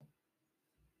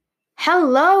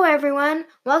Hello, everyone.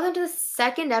 Welcome to the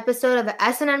second episode of the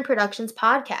SNN Productions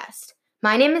podcast.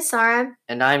 My name is Sarah.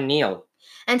 And I'm Neil.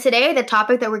 And today, the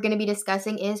topic that we're going to be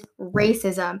discussing is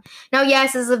racism. Now,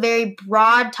 yes, this is a very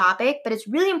broad topic, but it's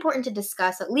really important to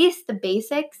discuss at least the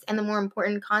basics and the more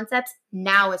important concepts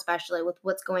now, especially with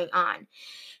what's going on.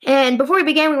 And before we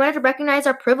begin, we wanted to recognize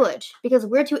our privilege because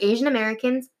we're two Asian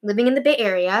Americans living in the Bay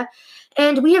Area,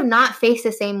 and we have not faced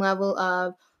the same level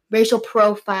of racial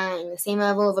profiling, the same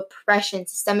level of oppression,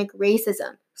 systemic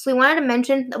racism. So we wanted to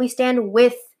mention that we stand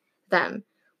with them.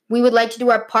 We would like to do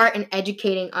our part in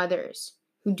educating others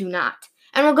who do not.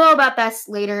 And we'll go about this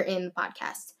later in the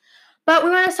podcast. But we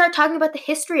want to start talking about the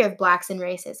history of blacks and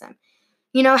racism.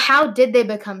 You know, how did they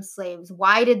become slaves?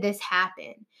 Why did this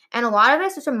happen? And a lot of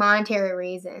this was for monetary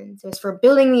reasons. It was for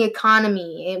building the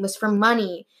economy. It was for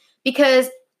money. Because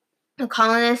the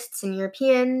colonists and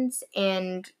Europeans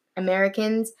and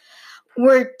Americans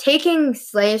were taking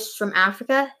slaves from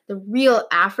Africa, the real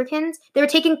Africans. They were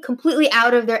taken completely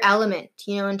out of their element,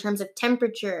 in terms of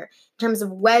temperature, in terms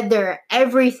of weather,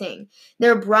 everything. They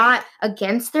were brought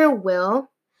against their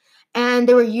will, and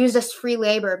they were used as free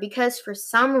labor because for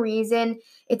some reason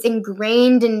it's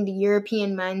ingrained in the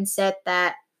European mindset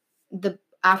that the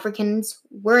Africans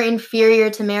were inferior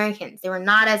to Americans. They were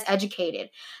not as educated.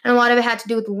 And a lot of it had to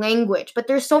do with language. But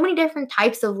there's so many different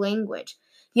types of language.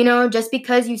 Just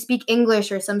because you speak English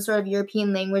or some sort of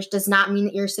European language does not mean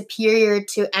that you're superior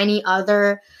to any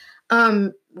other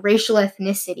racial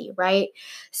ethnicity, right?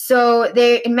 So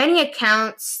in many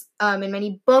accounts, in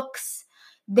many books,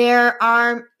 they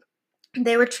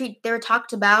were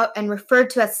talked about and referred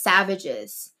to as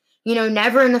savages.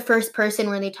 Never in the first person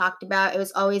where they talked about. It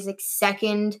was always like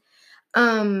second. They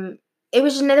were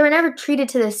never treated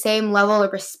to the same level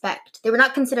of respect. They were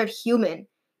not considered human,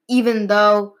 even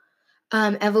though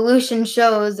evolution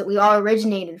shows that we all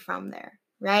originated from there,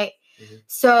 right? Mm-hmm.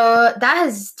 So that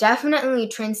has definitely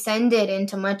transcended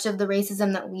into much of the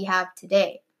racism that we have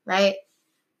today, right?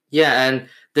 Yeah, and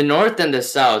the North and the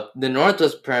South. The North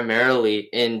was primarily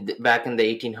back in the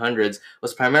 1800s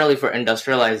was primarily for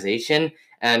industrialization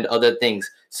and other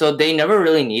things. So they never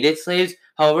really needed slaves.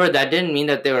 However, that didn't mean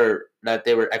that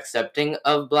they were accepting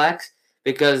of blacks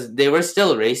because they were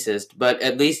still racist. But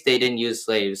at least they didn't use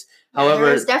slaves. However,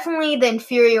 there was definitely the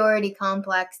inferiority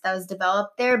complex that was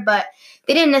developed there, but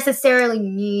they didn't necessarily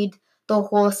need the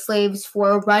whole slaves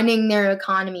for running their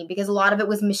economy because a lot of it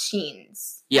was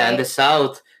machines. Yeah, right? And the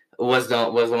South was the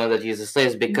one that used the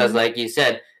slaves because, like you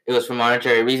said, it was for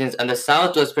monetary reasons, and the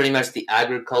South was pretty much the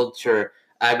agricultural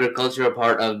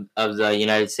part of the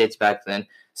United States back then.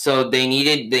 So they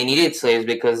needed slaves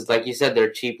because, like you said,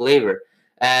 they're cheap labor.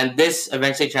 And this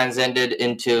eventually transcended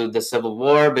into the Civil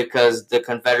War because the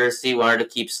Confederacy wanted to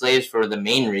keep slaves for the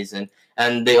main reason.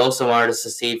 And they also wanted to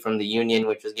secede from the Union,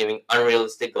 which was giving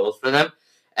unrealistic goals for them.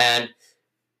 And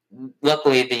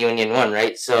luckily, the Union won,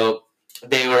 right? So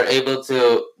they were able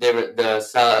to,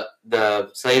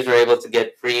 the slaves were able to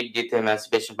get freed due to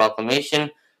Emancipation Proclamation.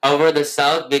 However, the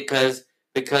South, because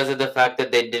of the fact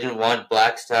that they didn't want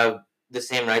blacks to have the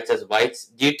same rights as whites,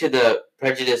 due to the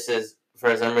prejudices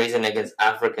for some reason against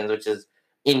Africans, which is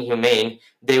inhumane,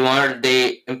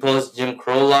 they imposed Jim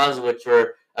Crow laws, which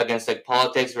were against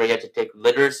politics, where you had to take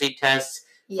literacy tests.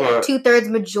 Yeah, 2/3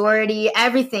 majority,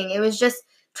 everything. It was just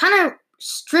trying to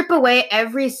strip away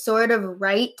every sort of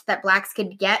right that blacks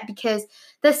could get because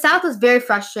the South was very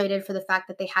frustrated for the fact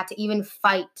that they had to even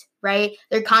fight, right?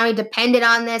 Their economy depended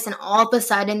on this, and all of a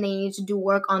sudden they needed to do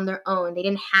work on their own. They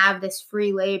didn't have this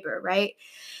free labor, right?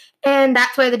 And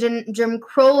that's why the Jim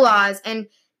Crow laws, and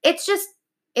it's just,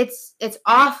 it's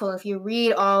awful if you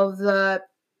read all of the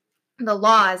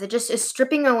laws. It just is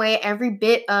stripping away every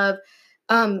bit of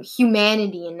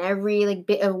humanity and every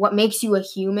bit of what makes you a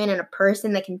human and a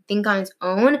person that can think on its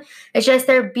own. It's just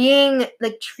they're being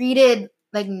treated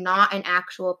like not an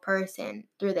actual person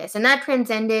through this, and that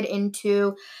transcended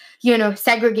into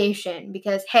segregation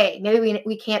because hey, maybe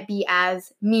we can't be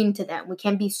as mean to them, we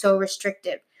can't be so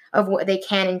restrictive of what they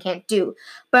can and can't do.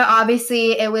 But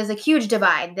obviously it was a huge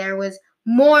divide. There was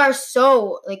more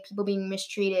so people being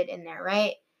mistreated in there,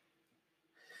 right?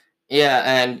 Yeah,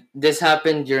 and this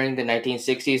happened during the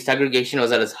 1960s. Segregation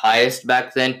was at its highest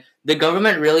back then. The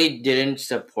government really didn't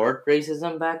support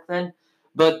racism back then,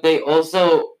 but they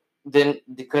also they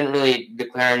couldn't really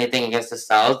declare anything against the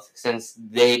South since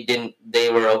they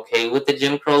were okay with the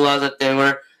Jim Crow laws that they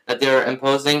were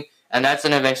imposing. And that's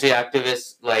when eventually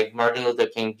activists like Martin Luther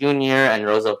King Jr. and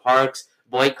Rosa Parks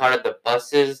boycotted the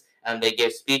buses, and they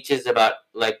gave speeches about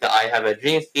the I Have a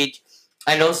Dream speech.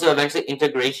 And also eventually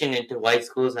integration into white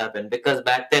schools happened because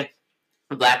back then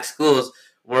black schools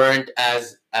weren't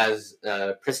as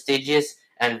prestigious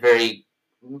and pretty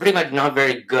much not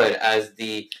very good as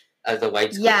the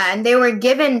white schools. Yeah, and they were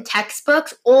given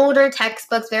textbooks, older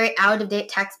textbooks, very out-of-date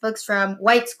textbooks from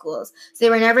white schools. So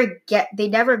they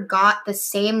never got the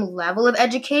same level of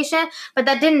education, but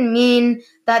that didn't mean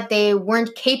that they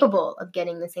weren't capable of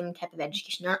getting the same type of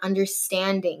education or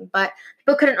understanding. But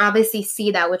people couldn't obviously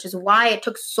see that, which is why it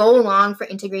took so long for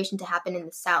integration to happen in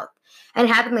the South. And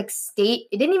it happened it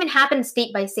didn't even happen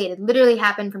state by state. It literally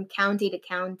happened from county to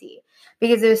county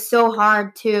because it was so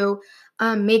hard to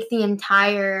make the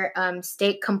entire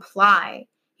state comply.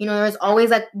 There was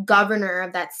always a governor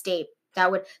of that state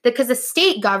because the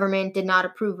state government did not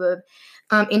approve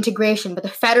of integration, but the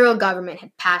federal government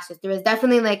had passed it. There was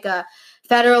definitely like a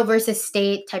federal versus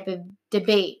state type of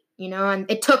debate, and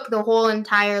it took the whole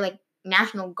entire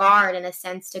National Guard in a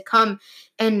sense to come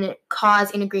and cause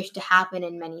integration to happen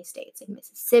in many states like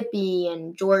Mississippi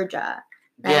and Georgia.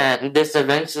 Right? Yeah, and this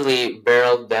eventually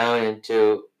barreled down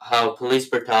into how police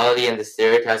brutality and the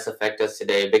stereotypes affect us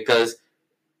today, because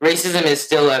racism is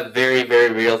still a very,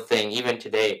 very real thing, even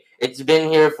today. It's been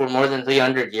here for more than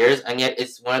 300 years, and yet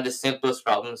it's one of the simplest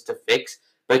problems to fix,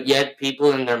 but yet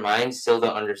people in their minds still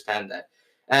don't understand that.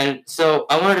 And so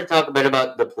I wanted to talk a bit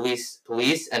about the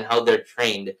police and how they're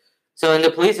trained. So in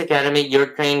the police academy, you're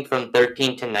trained from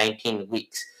 13 to 19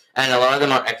 weeks, and a lot of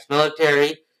them are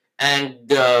ex-military, and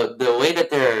the way that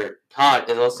they're taught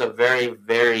is also very,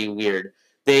 very weird.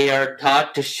 They are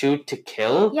taught to shoot to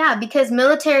kill. Yeah, because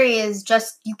military is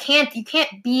just you can't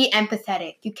be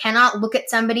empathetic. You cannot look at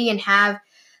somebody and have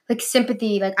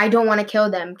sympathy, I don't want to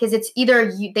kill them, because it's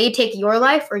either they take your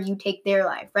life or you take their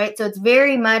life, right? So it's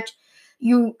very much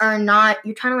you're trying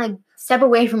to step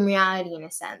away from reality in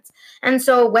a sense. And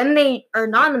so when they are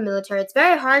not in the military, it's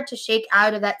very hard to shake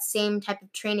out of that same type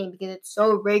of training because it's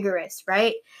so rigorous,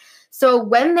 right? So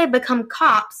when they become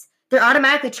cops, they're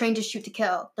automatically trained to shoot to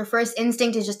kill. Their first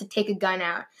instinct is just to take a gun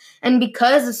out. And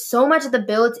because of so much of the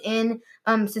built-in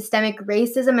systemic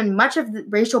racism and much of the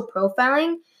racial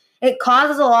profiling, it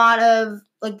causes a lot of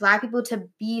Black people to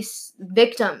be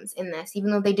victims in this,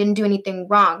 even though they didn't do anything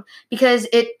wrong, because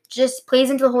it just plays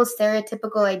into the whole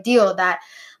stereotypical ideal that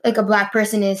a Black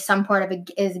person is some part of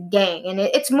a gang. And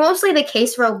it's mostly the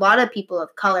case for a lot of people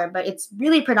of color, but it's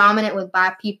really predominant with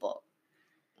Black people.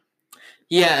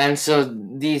 Yeah, and so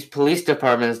these police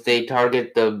departments, they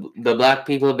target the Black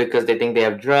people because they think they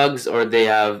have drugs or they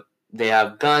have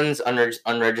guns,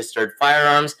 unregistered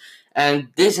firearms, and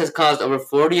this has caused over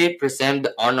 48% of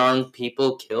the unarmed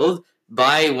people killed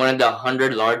by one of the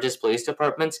 100 largest police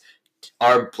departments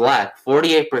are Black,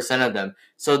 48% of them.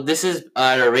 So this is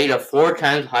at a rate of 4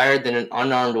 times higher than an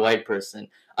unarmed white person.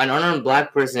 An unarmed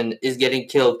Black person is getting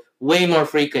killed way more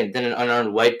frequent than an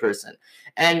unarmed white person.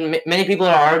 And many people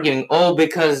are arguing,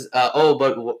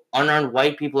 but unarmed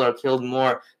white people are killed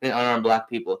more than unarmed Black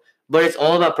people. But it's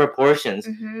all about proportions.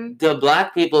 Mm-hmm. The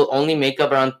Black people only make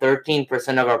up around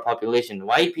 13% of our population.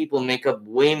 White people make up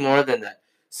way more than that.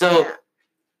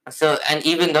 And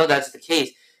even though that's the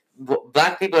case,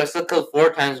 Black people are still killed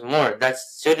 4 times more. That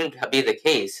shouldn't be the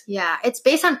case. Yeah, it's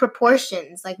based on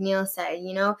proportions, like Neil said.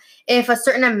 If a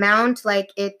certain amount,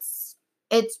 it's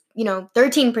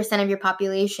 13% of your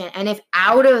population, and if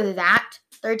out of that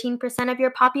 13% of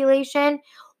your population,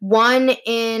 1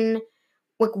 in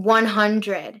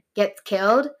 100 gets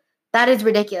killed, that is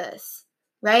ridiculous,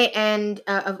 right? And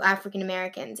of African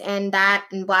Americans and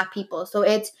Black people. So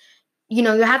it's you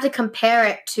have to compare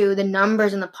it to the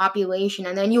numbers in the population,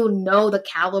 and then you'll know the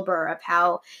caliber of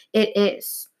how it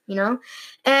is, And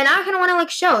I kind of want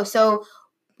to show. So,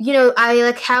 I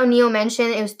like how Neil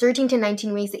mentioned it was 13 to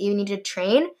 19 weeks that you need to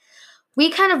train. We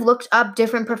kind of looked up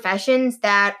different professions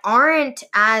that aren't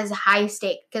as high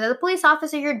stake, because as a police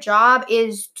officer, your job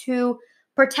is to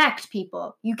protect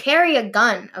people. You carry a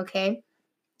gun, okay?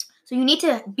 So you need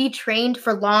to be trained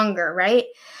for longer, right?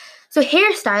 So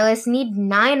hairstylists need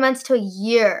 9 months to a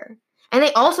year. And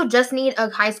they also just need a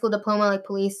high school diploma like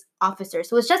police officer.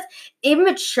 So it's just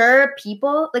immature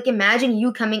people. Imagine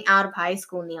you coming out of high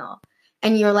school, Neil,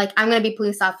 and you're like, I'm going to be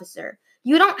police officer.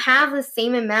 You don't have the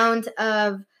same amount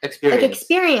of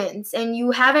experience, and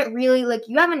you haven't really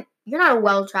you're not a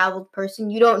well-traveled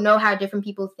person. You don't know how different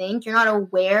people think. You're not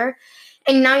aware.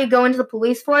 And now you go into the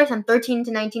police force, and 13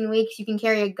 to 19 weeks, you can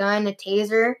carry a gun, a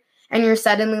taser, and you're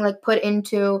suddenly put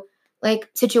into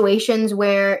situations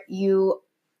where you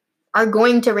are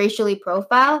going to racially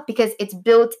profile because it's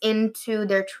built into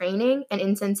their training and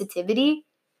insensitivity.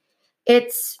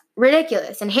 It's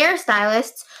ridiculous. And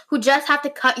hairstylists who just have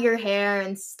to cut your hair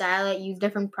and style it, use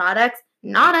different products,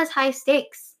 not as high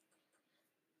stakes.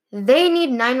 They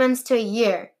need 9 months to a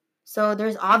year. So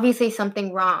there's obviously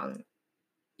something wrong.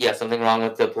 Yeah, something wrong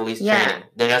with the police training.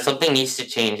 Something needs to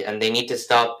change, and they need to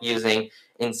stop using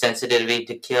insensitive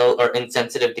to kill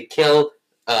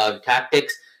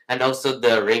tactics, and also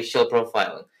the racial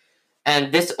profiling.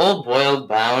 And this all boiled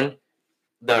down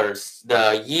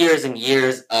the years and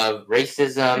years of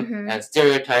racism and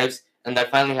stereotypes, and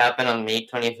that finally happened on May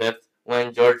 25th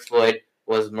when George Floyd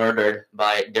was murdered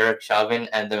by Derek Chauvin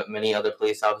and the many other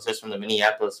police officers from the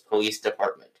Minneapolis Police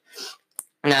Department.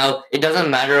 Now, it doesn't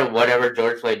matter whatever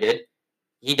George Floyd did.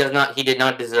 He did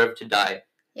not deserve to die.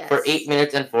 Yes. For 8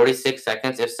 minutes and 46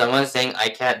 seconds, if someone's saying, "I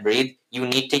can't breathe," you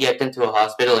need to get them to a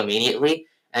hospital immediately.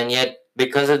 And yet,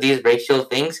 because of these racial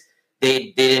things,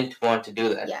 they didn't want to do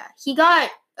that. Yeah. He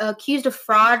got accused of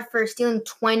fraud for stealing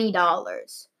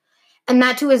 $20. And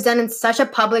that too was done in such a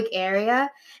public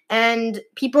area. And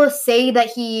people say that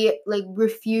he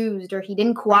refused or he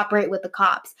didn't cooperate with the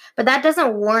cops. But that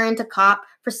doesn't warrant a cop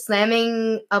for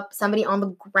slamming up somebody on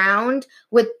the ground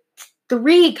with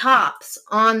 3 cops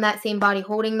on that same body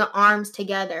holding the arms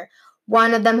together.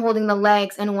 One of them holding the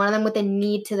legs and one of them with a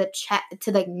knee to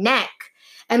the neck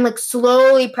and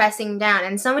slowly pressing down.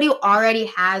 And somebody who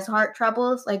already has heart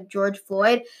troubles like George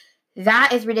Floyd,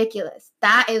 that is ridiculous.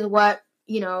 That is what,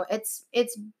 it's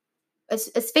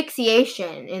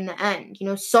asphyxiation in the end.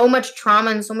 So much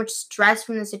trauma and so much stress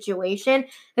from the situation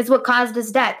is what caused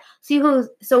his death.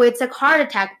 So it's a heart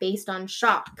attack based on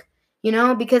shock,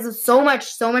 because of so much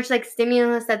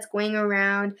stimulus that's going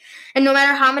around. And no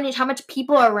matter how much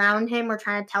people around him are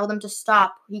trying to tell them to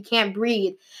stop, he can't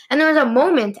breathe. And there was a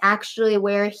moment actually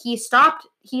where he stopped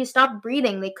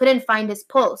breathing. They couldn't find his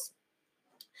pulse.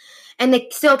 And they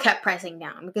still kept pressing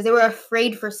down because they were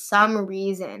afraid for some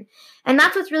reason. And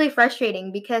that's what's really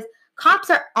frustrating because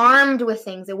cops are armed with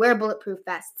things. They wear bulletproof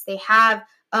vests. They have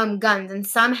guns. And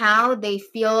somehow they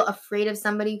feel afraid of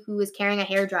somebody who is carrying a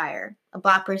hairdryer. A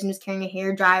Black person who's carrying a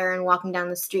hairdryer and walking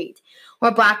down the street. Or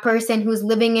a Black person who's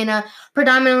living in a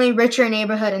predominantly richer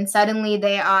neighborhood and suddenly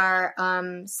they are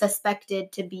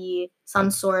suspected to be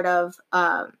some sort of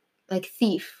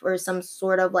thief or some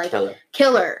sort of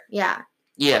killer. Yeah.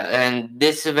 Yeah, and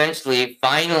this eventually,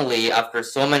 finally, after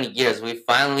so many years, we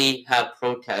finally have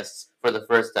protests for the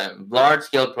first time.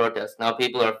 Large-scale protests. Now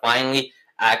people are finally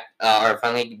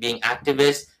being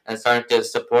activists and starting to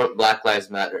support Black Lives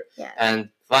Matter. Yeah. And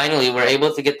finally, we're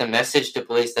able to get the message to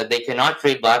police that they cannot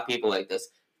treat Black people like this.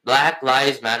 Black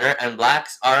Lives Matter, and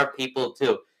Blacks are people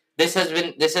too. This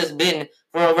has been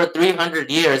for over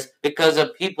 300 years because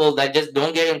of people that just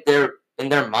don't get in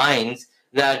their minds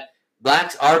that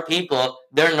Blacks are people.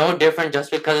 They're no different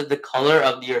just because of the color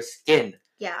of your skin.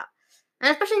 Yeah. And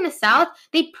especially in the South,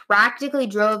 they practically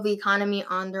drove the economy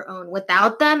on their own.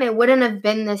 Without them, it wouldn't have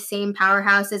been the same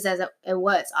powerhouses as it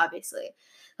was, obviously.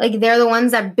 They're the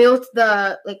ones that built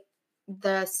the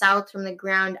South from the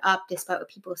ground up, despite what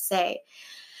people say.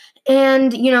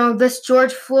 And, this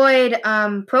George Floyd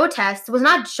protest was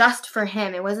not just for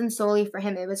him. It wasn't solely for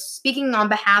him. It was speaking on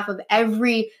behalf of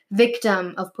every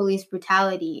victim of police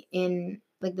brutality in,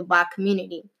 the Black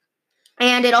community.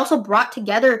 And it also brought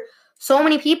together so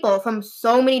many people from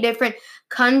so many different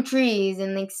countries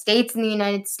and, states in the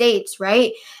United States,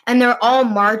 right? And they're all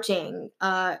marching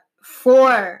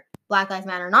for Black Lives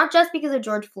Matter. Not just because of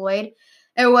George Floyd.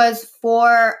 It was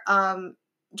for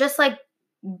just,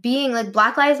 being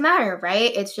Black Lives Matter,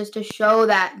 right? It's just to show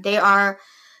that they are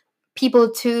people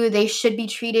too. They should be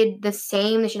treated the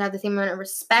same. They should have the same amount of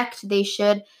respect. They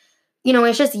should,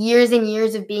 it's just years and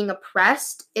years of being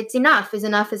oppressed. It's enough is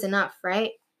enough,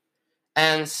 right?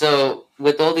 And so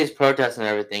with all these protests and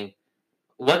everything,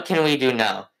 what can we do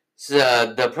now?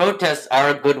 So the protests are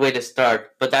a good way to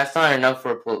start, but that's not enough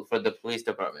for the police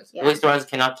departments. Yeah. Police departments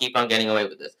cannot keep on getting away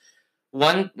with this.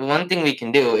 One thing we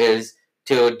can do is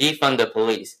to defund the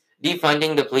police.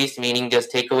 Defunding the police meaning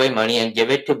just take away money and give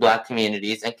it to Black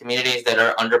communities and communities that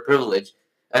are underprivileged,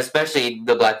 especially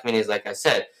the Black communities, like I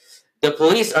said. The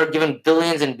police are given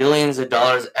billions and billions of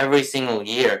dollars every single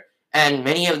year, and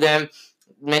many of them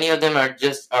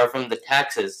are from the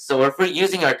taxes. So if we're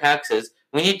using our taxes,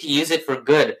 we need to use it for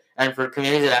good and for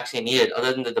communities that actually need it,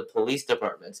 other than the police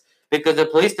departments, because the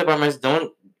police departments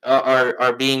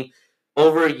are being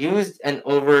overused and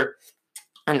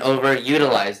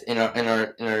overutilized in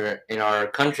our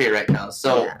country right now.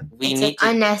 So yeah, we need to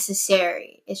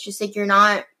unnecessary. It's just you're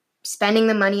not spending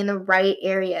the money in the right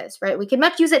areas, right? We could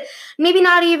much use it, maybe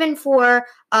not even for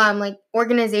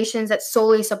organizations that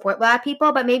solely support Black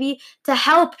people, but maybe to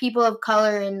help people of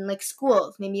color in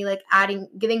schools, maybe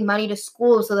giving money to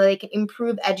schools so that they can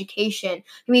improve education,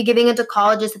 maybe giving it to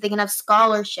colleges so they can have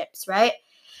scholarships, right?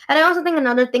 And I also think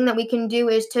another thing that we can do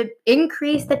is to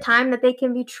increase the time that they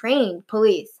can be trained,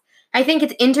 police. I think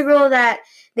it's integral that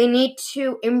they need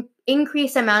to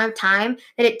increase the amount of time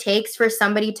that it takes for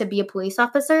somebody to be a police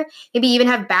officer. Maybe even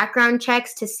have background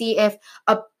checks to see if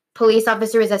a police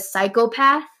officer is a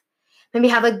psychopath. Maybe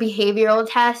have like behavioral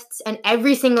tests, and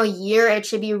every single year it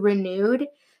should be renewed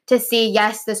to see,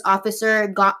 yes, this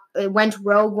officer went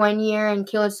rogue one year and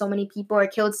killed so many people or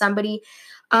killed somebody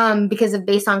because of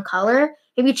based on color.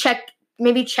 Maybe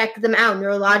check them out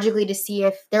neurologically to see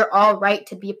if they're all right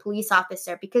to be a police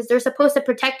officer, because they're supposed to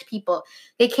protect people.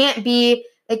 They can't be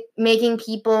like making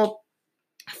people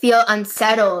feel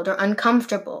unsettled or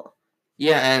uncomfortable.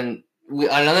 Yeah, and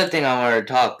another thing I wanted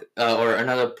to talk, or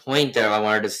another point there I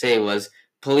wanted to say was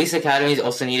police academies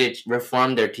also need to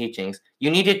reform their teachings. You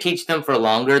need to teach them for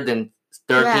longer than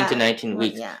 13 to 19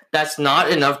 weeks. Yeah. That's not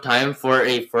enough time for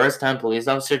a first-time police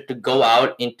officer to go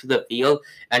out into the field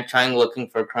and try looking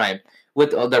for crime.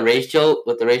 With the racial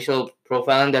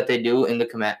profiling that they do in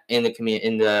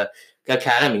the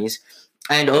academies,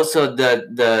 and also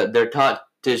they're taught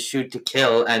to shoot to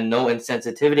kill and no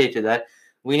insensitivity to that.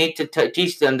 We need to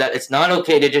teach them that it's not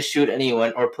okay to just shoot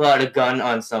anyone or pull out a gun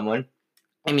on someone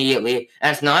immediately,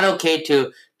 and it's not okay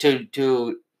to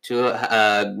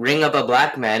ring up a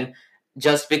black man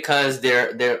just because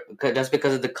just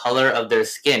because of the color of their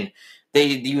skin.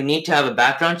 You need to have a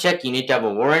background check, you need to have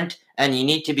a warrant, and you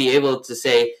need to be able to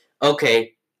say,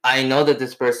 okay, I know that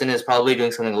this person is probably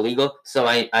doing something illegal, so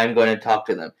I'm going to talk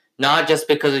to them. Not just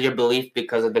because of your belief,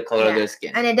 because of the color of their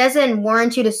skin. And it doesn't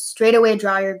warrant you to straight away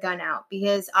draw your gun out,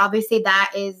 because obviously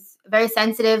that is a very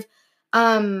sensitive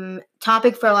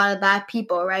topic for a lot of black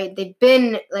people, right? They've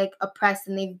been like oppressed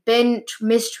and they've been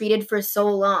mistreated for so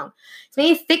long. So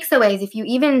maybe fix the ways. If you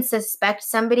even suspect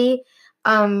somebody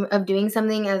of doing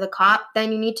something as a cop,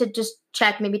 then you need to just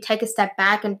check, maybe take a step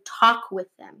back and talk with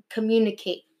them,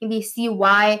 communicate, maybe see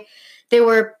why they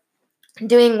were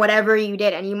doing whatever you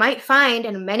did. And you might find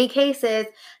in many cases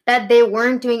that they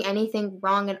weren't doing anything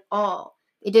wrong at all.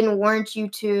 It didn't warrant you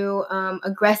to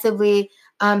aggressively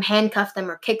handcuff them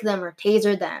or kick them or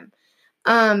taser them.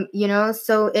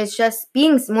 So it's just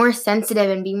being more sensitive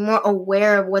and being more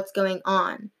aware of what's going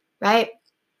on, right?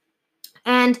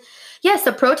 And yes,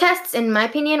 the protests, in my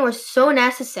opinion, were so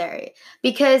necessary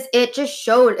because it just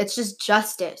showed it's just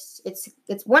justice.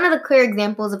 It's one of the clear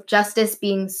examples of justice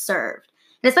being served.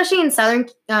 And especially in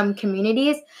southern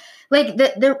communities, like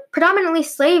the predominantly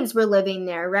slaves were living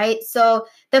there, right? So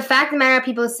the fact of the matter,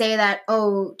 people say that,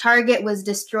 oh, Target was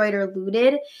destroyed or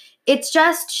looted. It's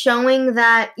just showing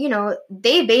that,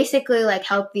 they basically like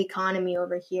helped the economy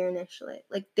over here initially.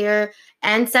 Like their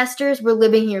ancestors were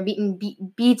living here,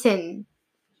 beaten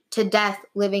to death,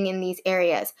 living in these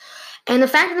areas. And the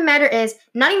fact of the matter is,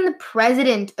 not even the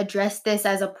president addressed this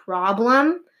as a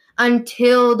problem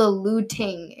until the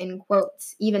looting, in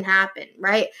quotes, even happened,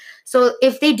 right? So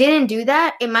if they didn't do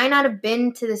that, it might not have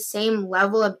been to the same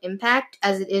level of impact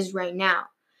as it is right now.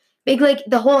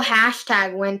 The whole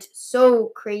hashtag went so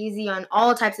crazy on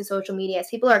all types of social media.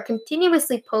 People are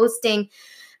continuously posting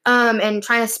and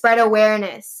trying to spread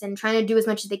awareness and trying to do as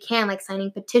much as they can, like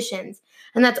signing petitions.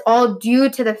 And that's all due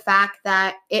to the fact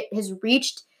that it has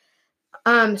reached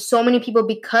so many people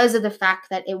because of the fact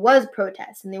that it was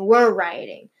protests and they were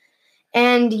rioting.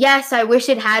 And yes, I wish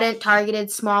it hadn't targeted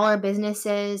smaller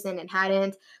businesses and it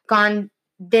hadn't gone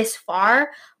this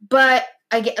far. But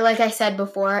like I said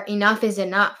before, enough is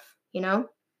enough,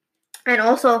 And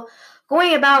also,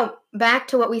 going back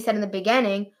to what we said in the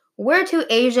beginning, we're two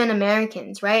Asian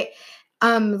Americans, right?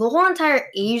 The whole entire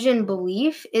Asian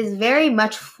belief is very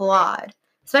much flawed,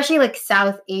 especially like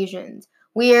South Asians.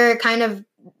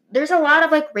 There's a lot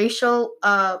of like racial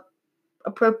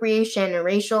appropriation and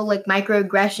racial like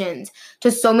microaggressions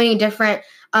to so many different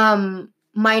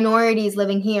minorities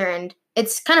living here, and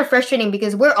it's kind of frustrating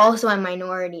because we're also a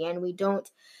minority and we don't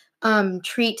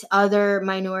treat other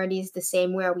minorities the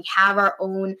same way. We have our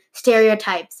own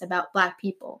stereotypes about Black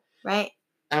people, right?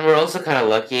 And we're also kind of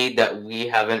lucky that we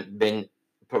haven't been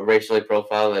racially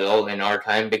profiled at all in our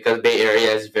time, because Bay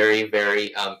Area is very,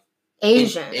 very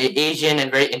Asian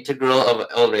and very integral of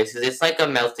all races. It's like a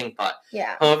melting pot.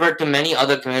 Yeah. However, to many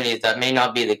other communities, that may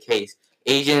not be the case.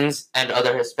 Asians and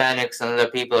other Hispanics and other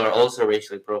people are also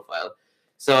racially profiled.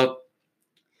 So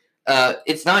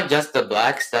it's not just the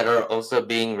blacks that are also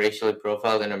being racially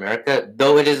profiled in America,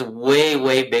 though it is way,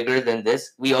 way bigger than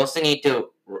this. We also need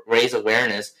to raise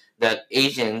awareness that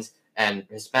Asians and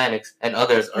Hispanics and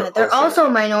others are they're also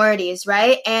minorities,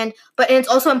 right? But it's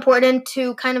also important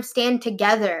to kind of stand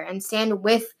together and stand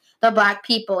with the Black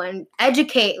people and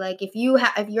educate. Like if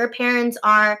your parents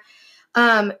are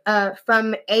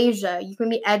from Asia. You can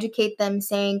maybe educate them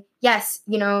saying, yes,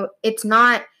 it's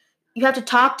not, you have to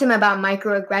talk to them about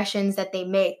microaggressions that they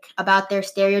make, about their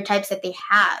stereotypes that they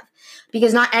have.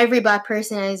 Because not every Black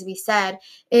person, as we said,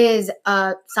 is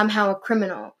somehow a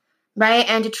criminal, right?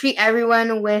 And to treat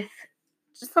everyone with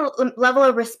just a level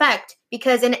of respect,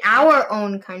 because in our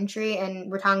own country,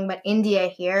 and we're talking about India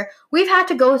here, we've had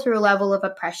to go through a level of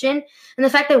oppression, and the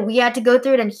fact that we had to go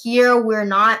through it, and here we're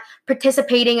not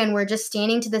participating and we're just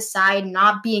standing to the side,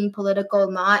 not being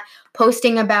political, not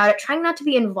posting about it, trying not to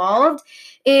be involved,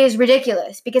 is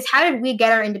ridiculous. Because how did we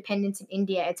get our independence in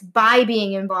India? It's by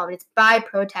being involved, it's by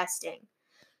protesting.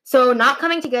 So not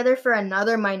coming together for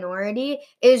another minority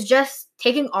is just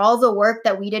taking all the work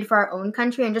that we did for our own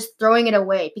country and just throwing it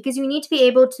away, because you need to be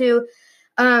able to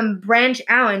branch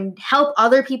out and help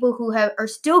other people who are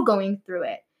still going through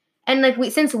it. And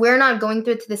since we're not going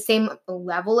through it to the same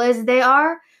level as they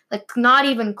are, not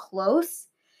even close,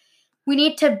 we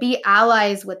need to be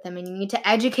allies with them, and you need to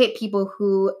educate people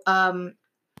who are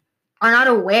not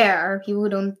aware, people who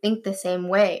don't think the same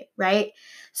way, right?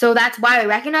 So that's why we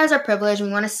recognize our privilege and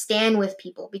we want to stand with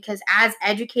people, because as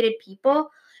educated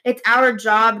people, it's our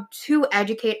job to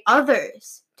educate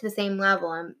others to the same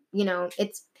level. And,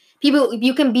 it's people,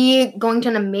 you can be going to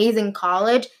an amazing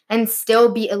college and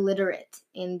still be illiterate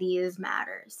in these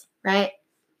matters, right?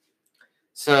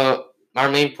 So our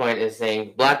main point is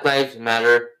saying Black Lives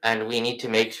Matter, and we need to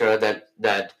make sure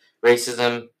that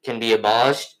racism can be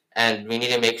abolished. And we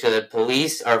need to make sure that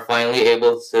police are finally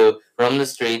able to roam the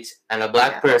streets and a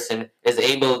Black person is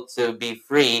able to be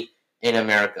free in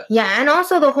America. Yeah, and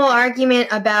also the whole argument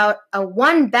about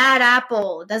one bad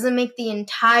apple doesn't make the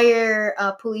entire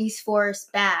police force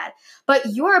bad. But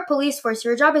you're a police force,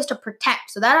 your job is to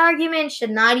protect. So that argument should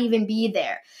not even be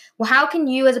there. Well, how can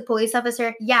you as a police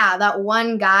officer, that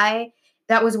one guy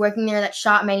that was working there that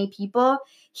shot many people,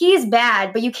 he's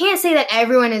bad, but you can't say that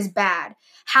everyone is bad.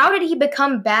 How did he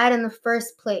become bad in the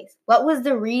first place? What was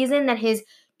the reason that his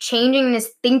changing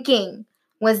his thinking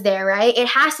was there, right? It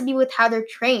has to be with how they're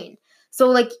trained.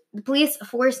 So, the police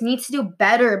force needs to do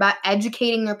better about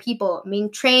educating their people,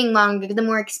 training longer, give them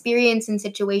more experience in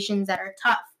situations that are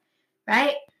tough,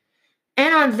 right?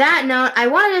 And on that note, I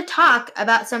wanted to talk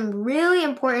about some really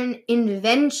important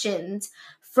inventions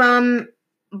from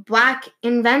Black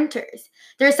inventors.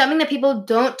 There's something that people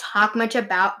don't talk much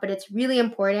about, but it's really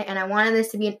important, and I wanted this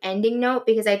to be an ending note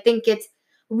because I think it's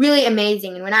really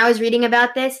amazing. And when I was reading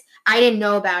about this, I didn't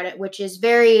know about it, which is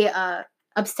very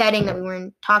upsetting that we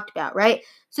weren't talked about, right?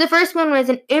 So the first one was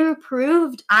an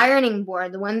improved ironing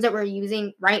board. The ones that we're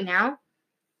using right now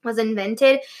was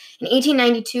invented in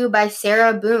 1892 by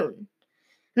Sarah Boone.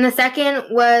 And the second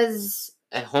was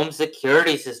a home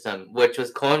security system, which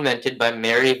was co-invented by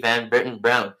Mary Van Britten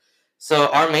Brown. So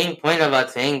our main point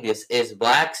about saying this is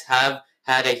Blacks have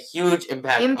had a huge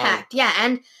impact. Yeah.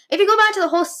 And if you go back to the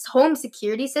whole home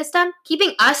security system,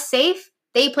 keeping us safe,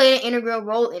 they played an integral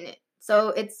role in it. So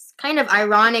it's kind of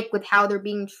ironic with how they're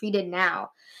being treated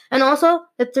now. And also,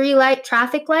 the three-light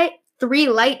traffic light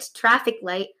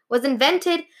was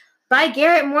invented by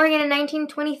Garrett Morgan in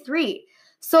 1923.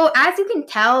 So as you can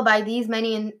tell by these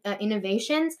many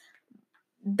innovations,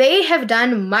 they have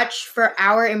done much for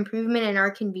our improvement and our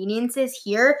conveniences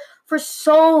here for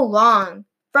so long,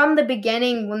 from the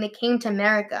beginning when they came to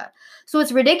America. So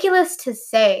it's ridiculous to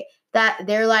say that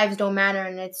their lives don't matter,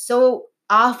 and it's so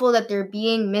awful that they're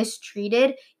being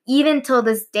mistreated even till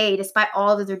this day, despite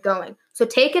all that they're going. So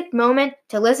take a moment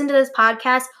to listen to this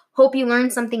podcast. Hope you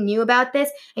learned something new about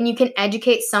this, and you can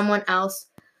educate someone else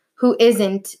who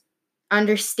isn't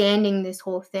understanding this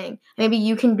whole thing. Maybe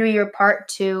you can do your part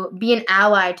to be an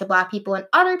ally to Black people and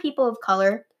other people of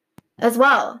color as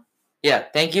well. Yeah,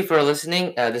 thank you for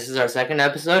listening. This is our second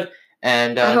episode,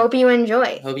 and I hope you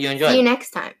enjoy. See you next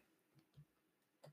time.